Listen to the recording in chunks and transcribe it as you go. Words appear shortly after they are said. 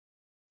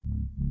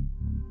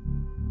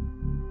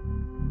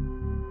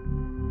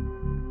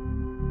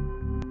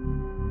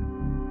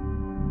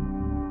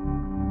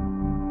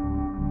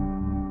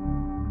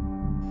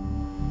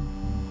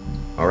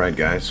Alright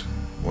guys,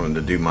 wanted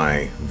to do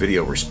my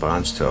video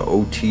response to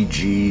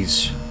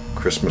OTGs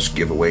Christmas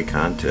giveaway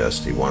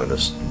contest. He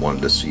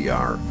wanted to see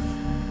our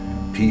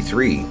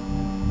P3.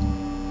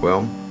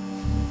 Well,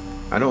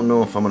 I don't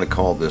know if I'm going to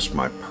call this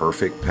my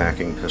perfect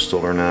packing pistol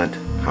or not.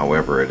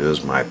 However, it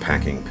is my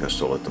packing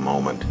pistol at the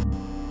moment.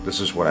 This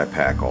is what I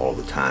pack all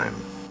the time.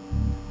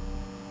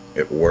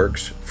 It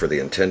works for the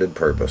intended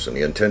purpose, and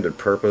the intended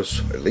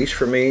purpose, at least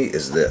for me,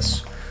 is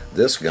this.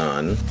 This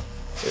gun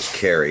is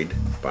carried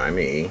by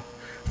me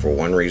for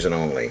one reason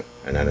only,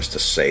 and that is to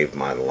save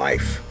my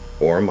life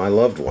or my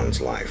loved one's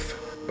life.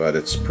 But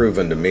it's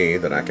proven to me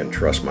that I can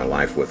trust my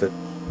life with it.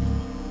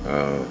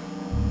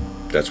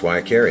 That's why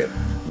I carry it.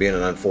 Being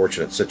an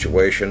unfortunate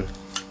situation,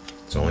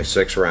 it's only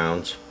 6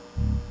 rounds,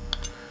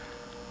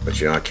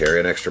 but you know, I carry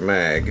an extra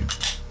mag,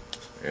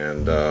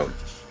 and you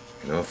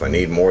know, if I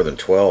need more than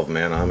 12,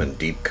 man, I'm in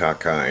deep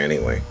caca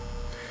anyway.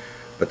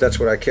 But that's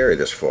what I carry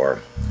this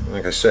for.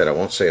 Like I said, I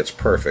won't say it's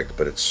perfect,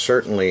 but it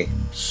certainly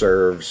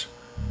serves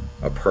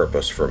a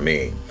purpose for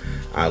me.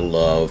 I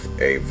love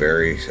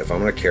if I'm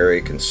going to carry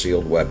a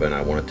concealed weapon,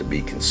 I want it to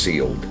be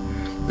concealed.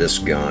 This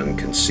gun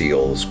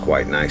conceals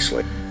quite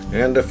nicely.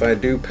 And if I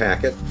do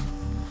pack it,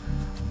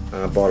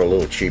 I bought a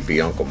little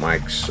cheapy Uncle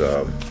Mike's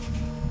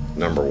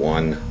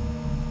 #1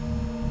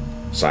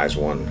 size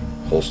 1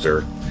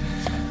 holster.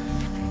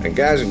 And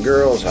guys and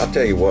girls, I'll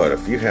tell you what,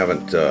 if you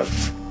haven't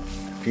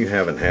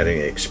had any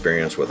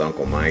experience with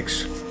Uncle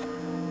Mike's,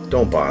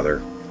 don't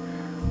bother.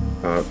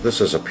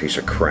 This is a piece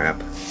of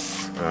crap.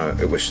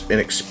 It was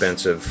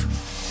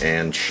inexpensive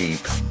and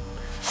cheap.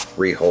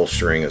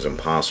 Reholstering is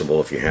impossible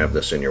if you have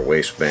this in your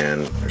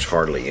waistband. There's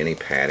hardly any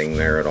padding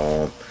there at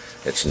all.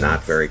 It's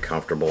not very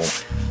comfortable.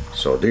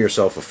 So do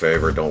yourself a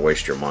favor, don't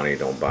waste your money.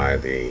 Don't buy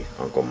the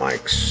Uncle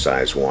Mike's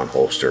size 1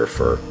 holster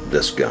for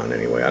this gun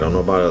anyway. I don't know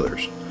about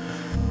others.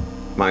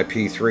 My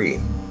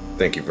P3.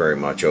 Thank you very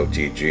much,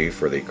 OTG,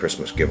 for the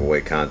Christmas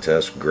giveaway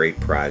contest. Great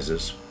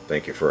prizes.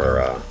 Thank you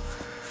for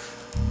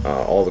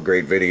all the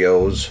great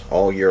videos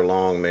all year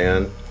long,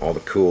 man. All the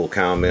cool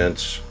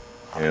comments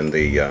and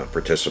the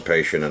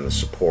participation and the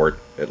support,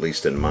 at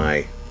least in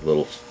my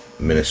little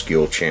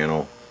minuscule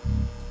channel.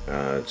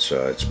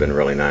 It's been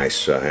really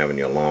nice having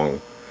you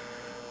along.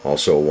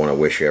 Also want to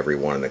wish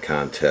everyone in the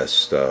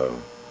contest the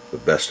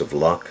best of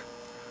luck,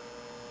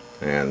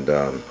 and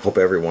hope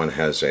everyone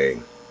has a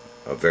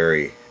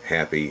very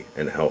happy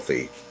and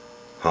healthy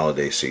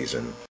holiday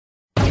season.